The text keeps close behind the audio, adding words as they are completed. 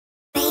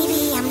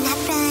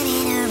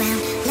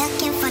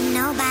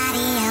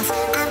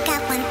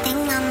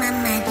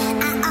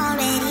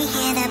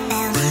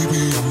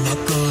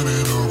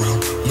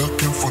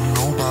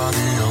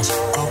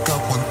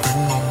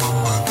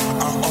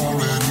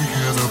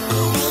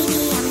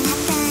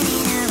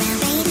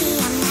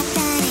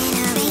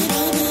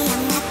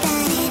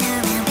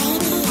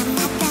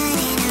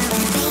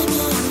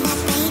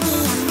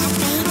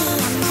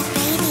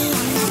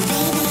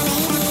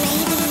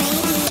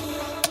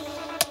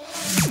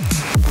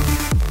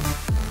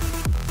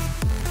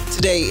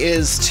Today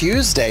is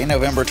Tuesday,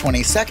 November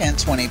 22nd,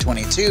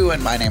 2022,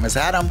 and my name is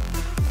Adam.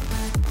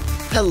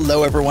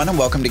 Hello, everyone, and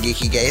welcome to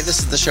Geeky Gay. This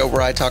is the show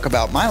where I talk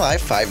about my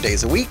life 5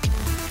 days a week,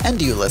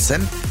 and you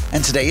listen,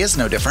 and today is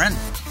no different.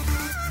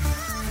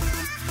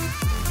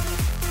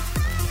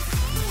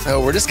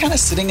 So we're just kind of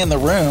sitting in the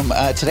room.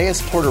 Today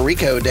is Puerto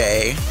Rico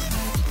Day,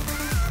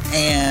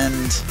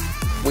 and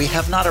we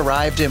have not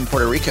arrived in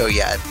Puerto Rico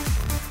yet.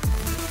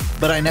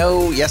 But I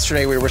know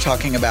yesterday we were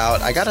talking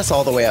about, I got us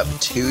all the way up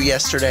to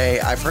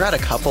yesterday. I forgot a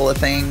couple of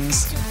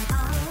things.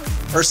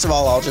 First of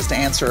all, I'll just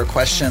answer a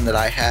question that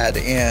I had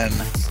in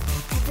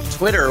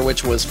Twitter,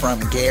 which was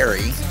from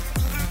Gary.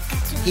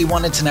 He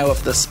wanted to know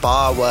if the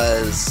spa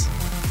was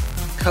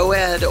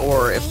co-ed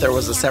or if there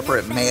was a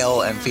separate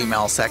male and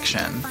female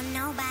section.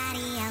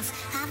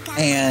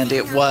 And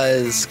it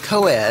was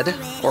co-ed,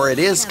 or it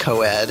is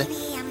co-ed.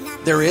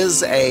 There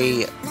is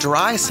a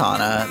dry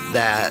sauna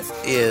that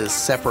is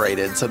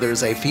separated. So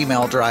there's a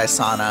female dry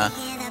sauna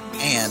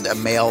and a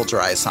male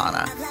dry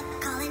sauna.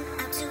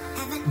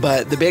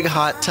 But the big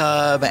hot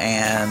tub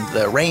and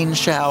the rain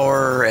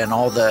shower and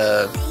all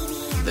the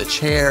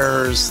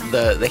chairs,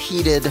 the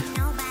heated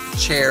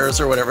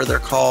chairs or whatever they're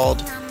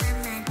called,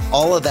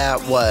 all of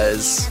that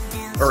was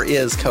or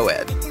is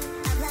co-ed.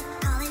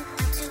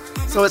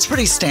 So it's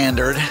pretty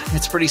standard.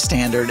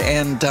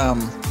 And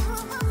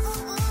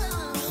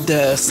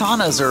the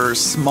saunas are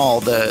small.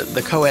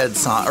 The co-ed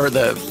sauna, or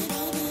the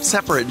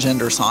separate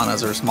gender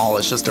saunas are small.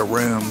 It's just a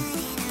room.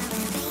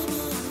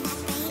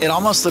 It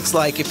almost looks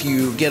like if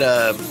you get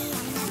a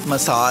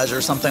massage or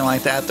something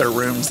like that, they're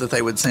rooms that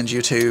they would send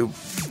you to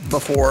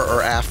before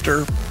or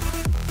after.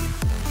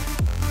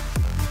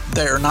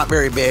 They're not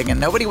very big, and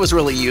nobody was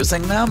really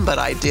using them, but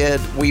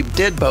we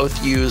did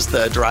both use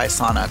the dry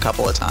sauna a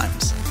couple of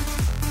times.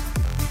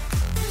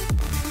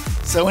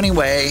 So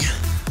anyway,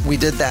 we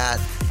did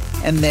that.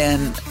 And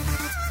then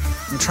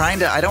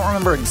I don't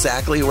remember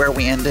exactly where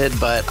we ended,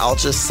 but I'll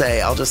just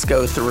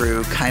go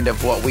through kind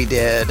of what we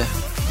did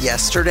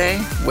yesterday,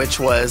 which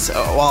was,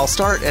 I'll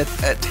start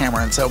at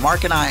Tamarind. So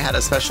Mark and I had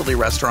a specialty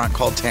restaurant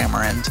called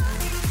Tamarind,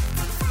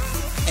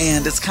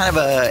 and it's kind of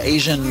a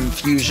Asian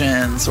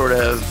fusion sort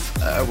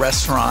of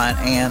restaurant,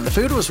 and the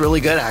food was really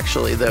good,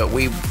 actually.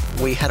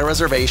 We had a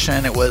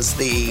reservation. It was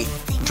the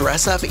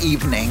dress-up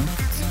evening.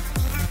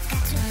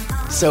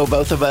 So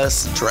both of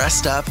us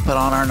dressed up, put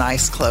on our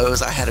nice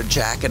clothes. I had a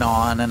jacket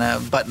on and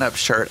a button-up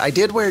shirt. I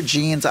did wear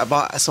jeans.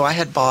 I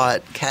had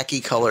bought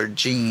khaki-colored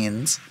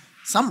jeans,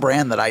 some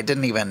brand that I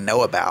didn't even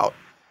know about.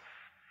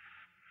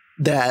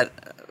 That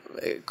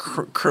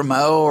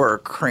Cremo or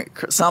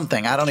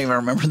something. I don't even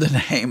remember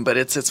the name, but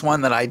it's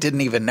one that I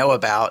didn't even know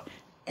about.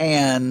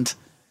 And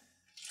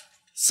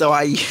so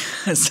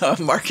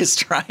Mark is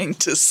trying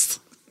to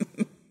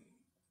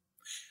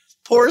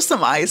pour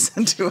some ice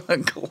into a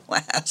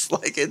glass.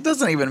 Like, it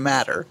doesn't even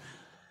matter.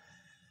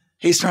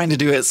 He's trying to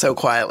do it so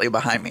quietly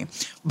behind me.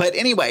 But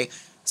anyway,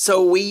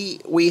 so we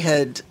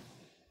had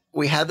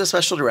the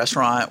specialty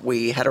restaurant.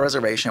 We had a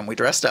reservation. We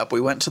dressed up.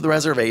 We went to the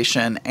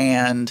reservation.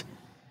 And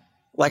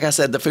like I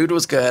said, the food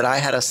was good. I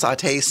had a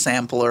sauté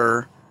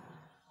sampler.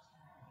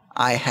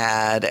 I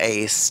had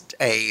a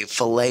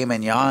filet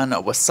mignon,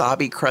 a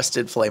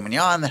wasabi-crusted filet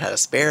mignon that had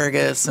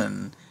asparagus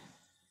and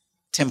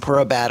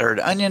tempura battered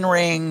onion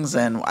rings,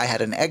 and I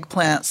had an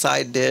eggplant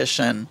side dish,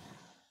 and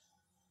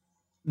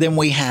then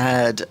we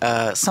had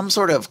some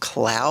sort of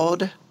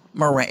cloud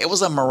meringue. It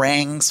was a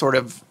meringue sort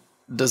of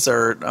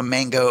dessert, a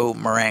mango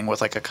meringue with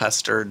like a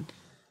custard.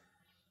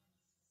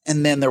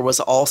 And then there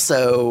was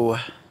also,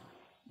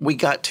 we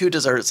got two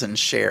desserts and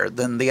shared.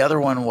 Then the other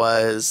one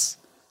was,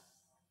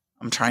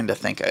 I'm trying to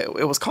think,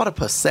 it was called a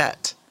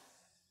posette.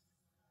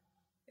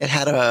 It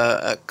had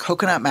a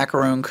coconut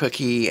macaroon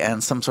cookie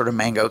and some sort of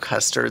mango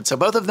custard. So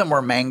both of them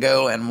were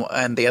mango,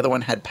 and the other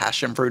one had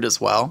passion fruit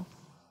as well.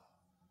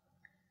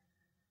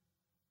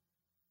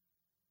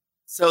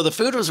 So the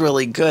food was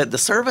really good. The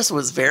service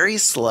was very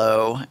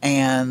slow,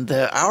 and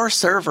our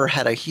server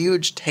had a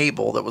huge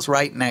table that was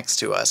right next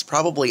to us,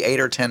 probably 8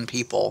 or 10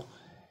 people.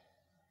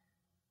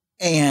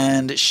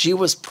 And she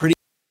was pretty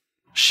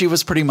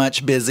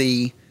much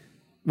busy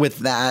with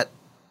that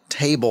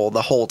table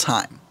the whole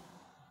time.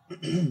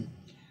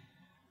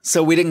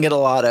 So we didn't get a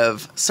lot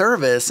of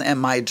service, and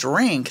my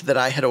drink that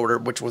I had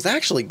ordered, which was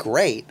actually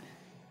great.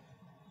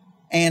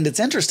 And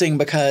it's interesting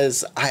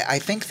because I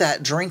think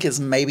that drink is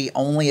maybe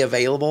only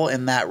available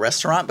in that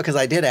restaurant, because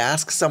I did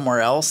ask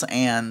somewhere else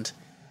and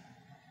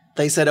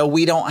they said, oh,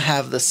 we don't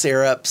have the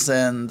syrups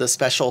and the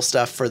special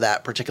stuff for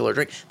that particular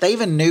drink. They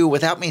even knew,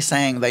 without me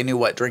saying, they knew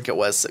what drink it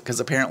was, because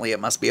apparently it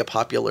must be a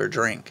popular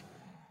drink.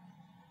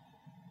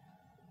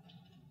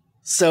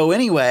 So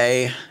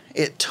anyway,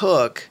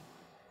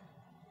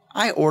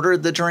 I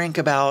ordered the drink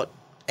about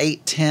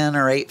 8:10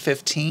 or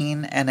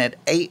 8:15, and at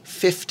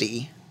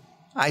 8:50,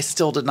 I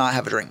still did not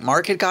have a drink.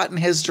 Mark had gotten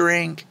his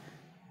drink.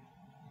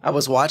 I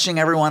was watching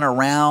everyone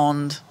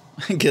around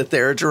get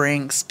their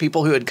drinks.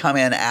 People who had come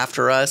in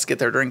after us get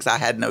their drinks. I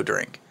had no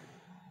drink.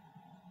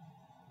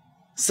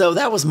 So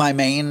that was my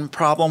main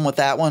problem with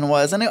that one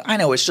was, and I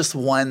know it's just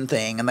one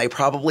thing and they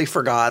probably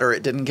forgot or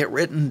it didn't get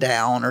written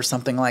down or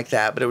something like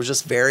that, but it was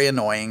just very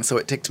annoying. So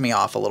it ticked me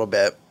off a little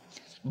bit,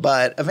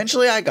 but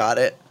eventually I got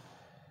it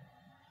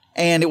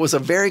and it was a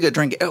very good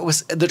drink.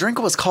 The drink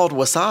was called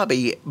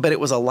wasabi, but it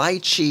was a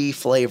lychee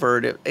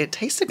flavored. It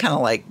tasted kind of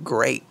like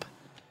grape,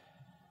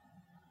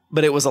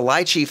 but it was a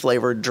lychee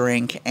flavored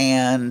drink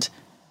and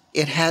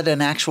it had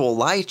an actual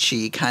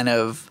lychee kind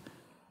of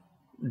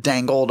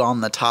dangled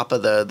on the top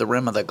of the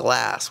rim of the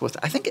glass with,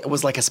 I think it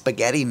was like a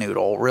spaghetti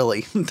noodle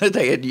really that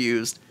they had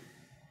used,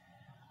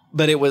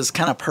 but it was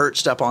kind of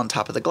perched up on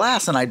top of the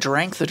glass. And I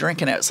drank the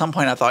drink and at some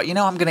point I thought,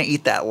 I'm going to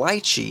eat that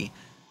lychee.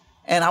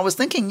 And I was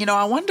thinking,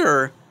 I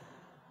wonder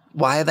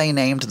why they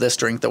named this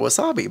drink the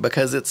wasabi,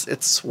 because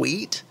it's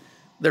sweet.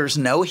 There's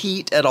no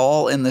heat at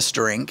all in this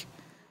drink.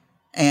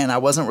 And I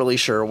wasn't really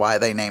sure why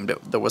they named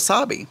it the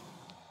wasabi.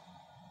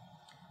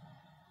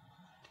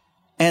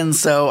 And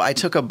so I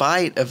took a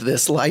bite of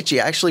this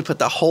lychee. I actually put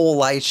the whole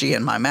lychee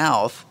in my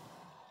mouth.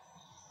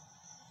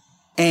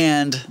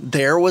 And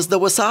there was the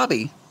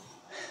wasabi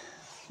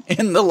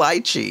in the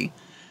lychee.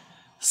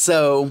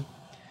 So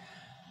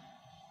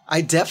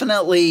I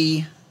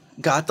definitely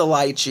got the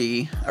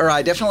lychee, or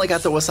I definitely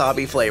got the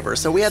wasabi flavor.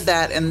 So we had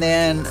that. And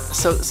then,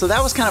 so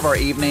that was kind of our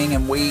evening.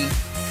 And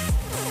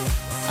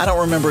I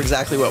don't remember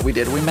exactly what we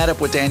did. We met up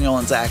with Daniel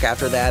and Zach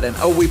after that,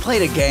 and we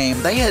played a game.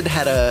 They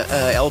had a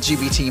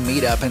LGBT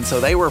meetup, and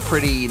so they were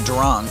pretty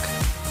drunk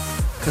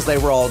because they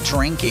were all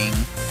drinking.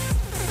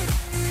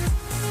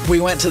 We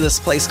went to this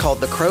place called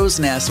the Crow's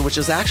Nest, which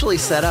is actually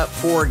set up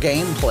for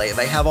gameplay.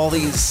 They have all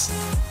these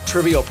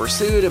Trivial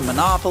Pursuit and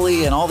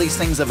Monopoly and all these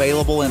things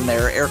available in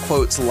their air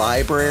quotes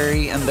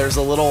library, and there's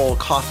a little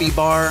coffee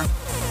bar.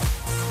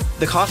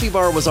 The coffee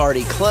bar was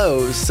already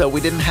closed, so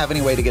we didn't have any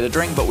way to get a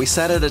drink, but we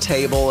sat at a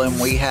table and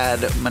we had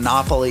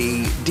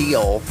Monopoly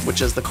Deal,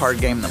 which is the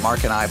card game that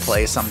Mark and I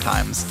play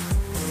sometimes.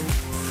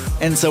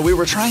 And so we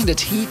were trying to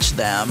teach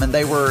them, and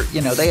they were,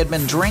 they had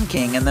been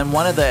drinking, and then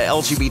one of the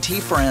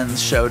LGBT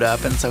friends showed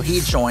up, and so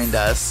he joined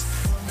us.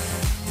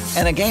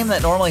 And a game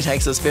that normally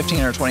takes us 15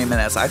 or 20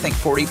 minutes, I think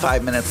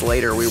 45 minutes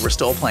later, we were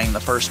still playing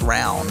the first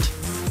round.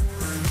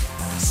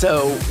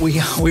 So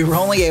we were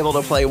only able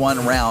to play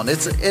one round.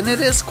 It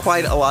is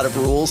quite a lot of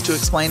rules to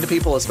explain to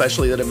people,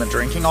 especially that have been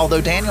drinking,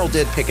 although Daniel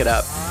did pick it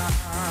up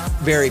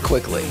very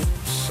quickly.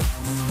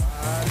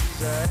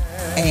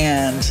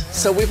 And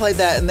so we played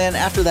that, and then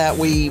after that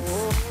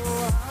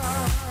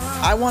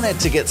I wanted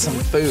to get some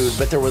food,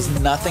 but there was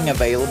nothing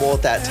available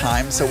at that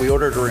time, so we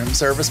ordered room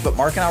service, but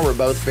Mark and I were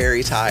both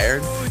very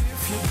tired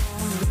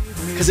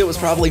because it was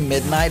probably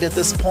midnight at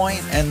this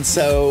point, and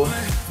so,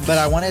 but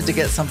I wanted to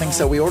get something,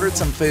 so we ordered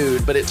some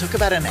food, but it took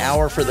about an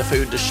hour for the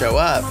food to show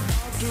up.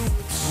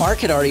 Mark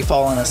had already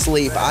fallen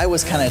asleep. I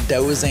was kind of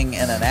dozing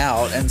in and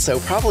out, and so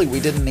probably we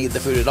didn't need the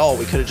food at all.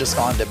 We could have just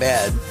gone to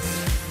bed.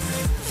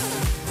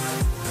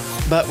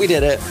 But we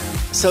did it.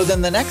 So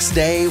then the next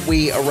day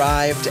we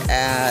arrived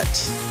at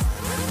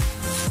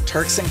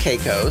Turks and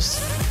Caicos.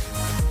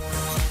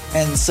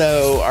 And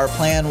so our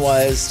plan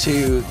was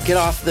to get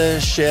off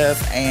the ship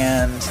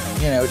and,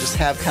 just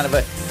have kind of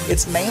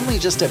it's mainly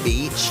just a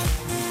beach.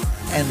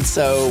 And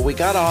so we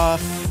got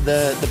off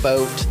the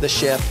boat, the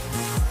ship,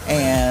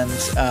 and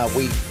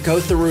we go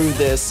through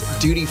this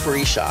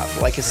duty-free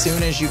shop. Like as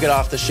soon as you get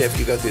off the ship,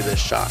 you go through this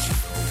shop.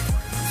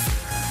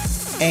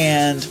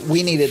 And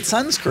we needed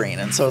sunscreen.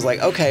 And so I was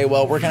like, okay,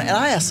 well, and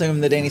I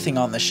assumed that anything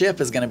on the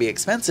ship is going to be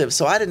expensive.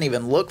 So I didn't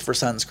even look for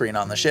sunscreen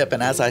on the ship.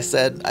 And as I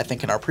said, I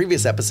think in our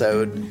previous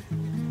episode,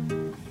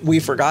 we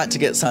forgot to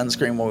get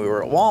sunscreen when we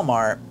were at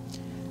Walmart.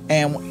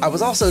 And I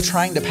was also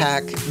trying to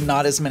pack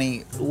not as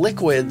many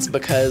liquids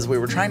because we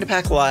were trying to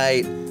pack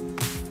light.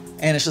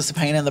 And it's just a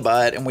pain in the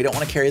butt. And we don't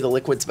want to carry the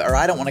liquids, or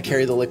I don't want to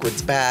carry the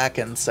liquids back.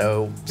 And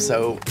so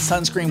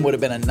sunscreen would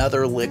have been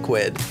another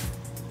liquid.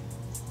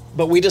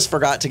 But we just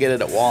forgot to get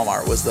it at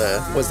Walmart was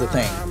the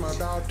thing.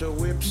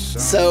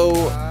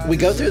 So we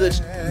go through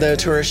the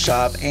tourist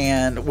shop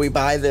and we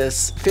buy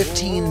this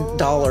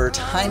 $15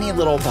 tiny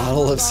little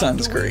bottle of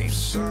sunscreen.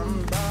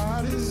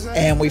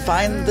 And we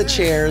find the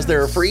chairs.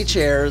 There are free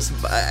chairs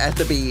at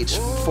the beach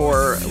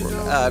for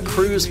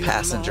cruise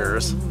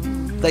passengers.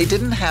 They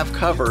didn't have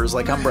covers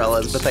like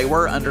umbrellas, but they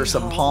were under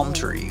some palm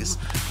trees.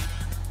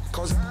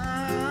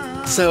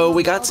 So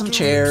we got some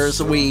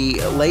chairs,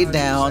 we laid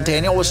down.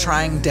 Daniel was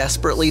trying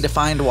desperately to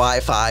find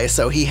Wi-Fi,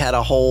 so he had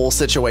a whole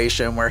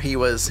situation where he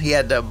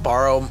had to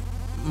borrow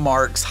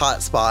Mark's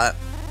hotspot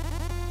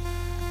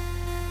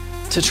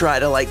to try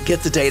to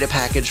get the data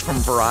package from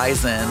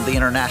Verizon, the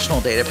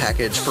international data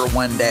package for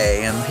one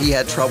day, and he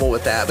had trouble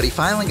with that, but he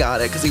finally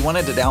got it because he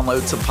wanted to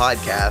download some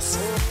podcasts.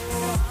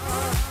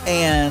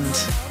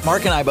 And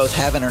Mark and I both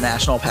have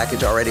international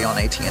package already on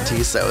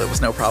AT&T, so it was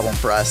no problem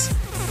for us.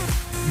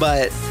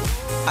 But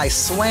I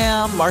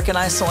swam, Mark and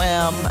I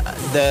swam.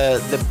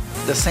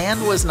 The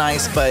sand was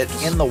nice, but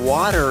in the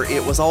water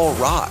it was all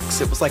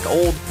rocks. It was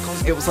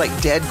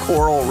like dead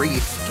coral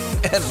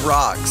reef and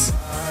rocks.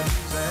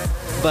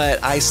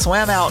 But I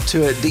swam out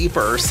to it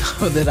deeper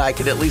so that I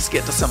could at least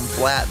get to some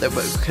flat,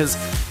 because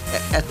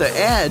at the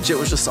edge it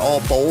was just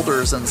all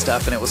boulders and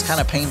stuff, and it was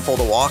kind of painful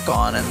to walk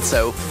on. And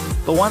so,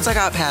 but once I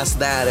got past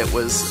that, it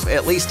was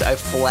at least a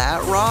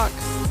flat rock,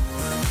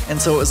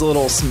 and so it was a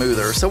little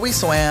smoother. So we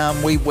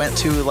swam, we went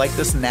to like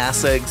this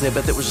NASA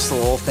exhibit that was just a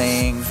little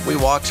thing. We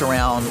walked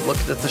around,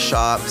 looked at the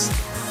shops,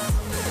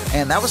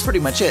 and that was pretty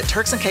much it.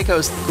 Turks and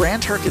Caicos,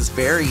 Grand Turk is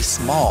very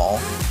small.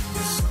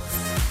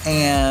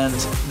 And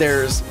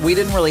we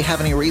didn't really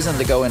have any reason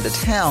to go into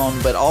town,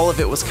 but all of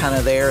it was kind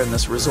of there in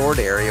this resort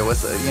area with,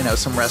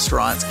 some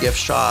restaurants, gift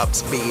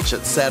shops, beach,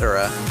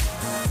 etc.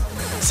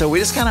 So we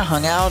just kind of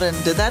hung out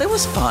and did that. It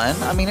was fun.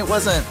 I mean, it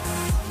wasn't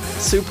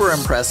super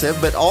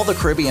impressive, but all the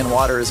Caribbean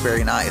water is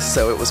very nice,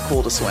 so it was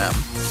cool to swim.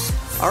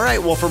 All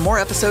right, well, for more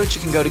episodes,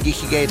 you can go to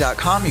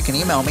geekygay.com. You can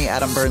email me,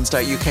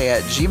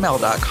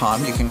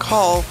 adamburns.uk@gmail.com. You can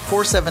call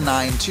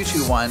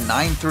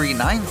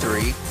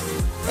 479-221-9393.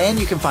 And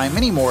you can find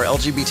many more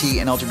LGBT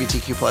and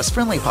LGBTQ plus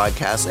friendly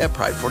podcasts at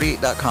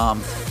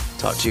pride48.com.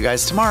 Talk to you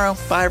guys tomorrow.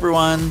 Bye,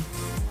 everyone.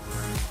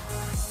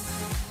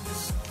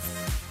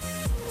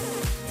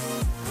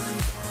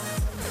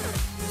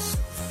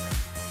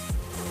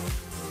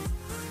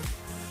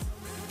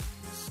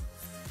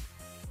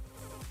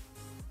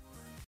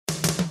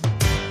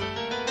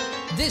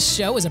 This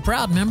show is a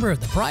proud member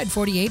of the Pride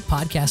 48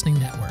 Podcasting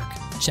Network.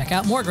 Check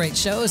out more great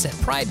shows at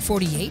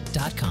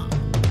pride48.com.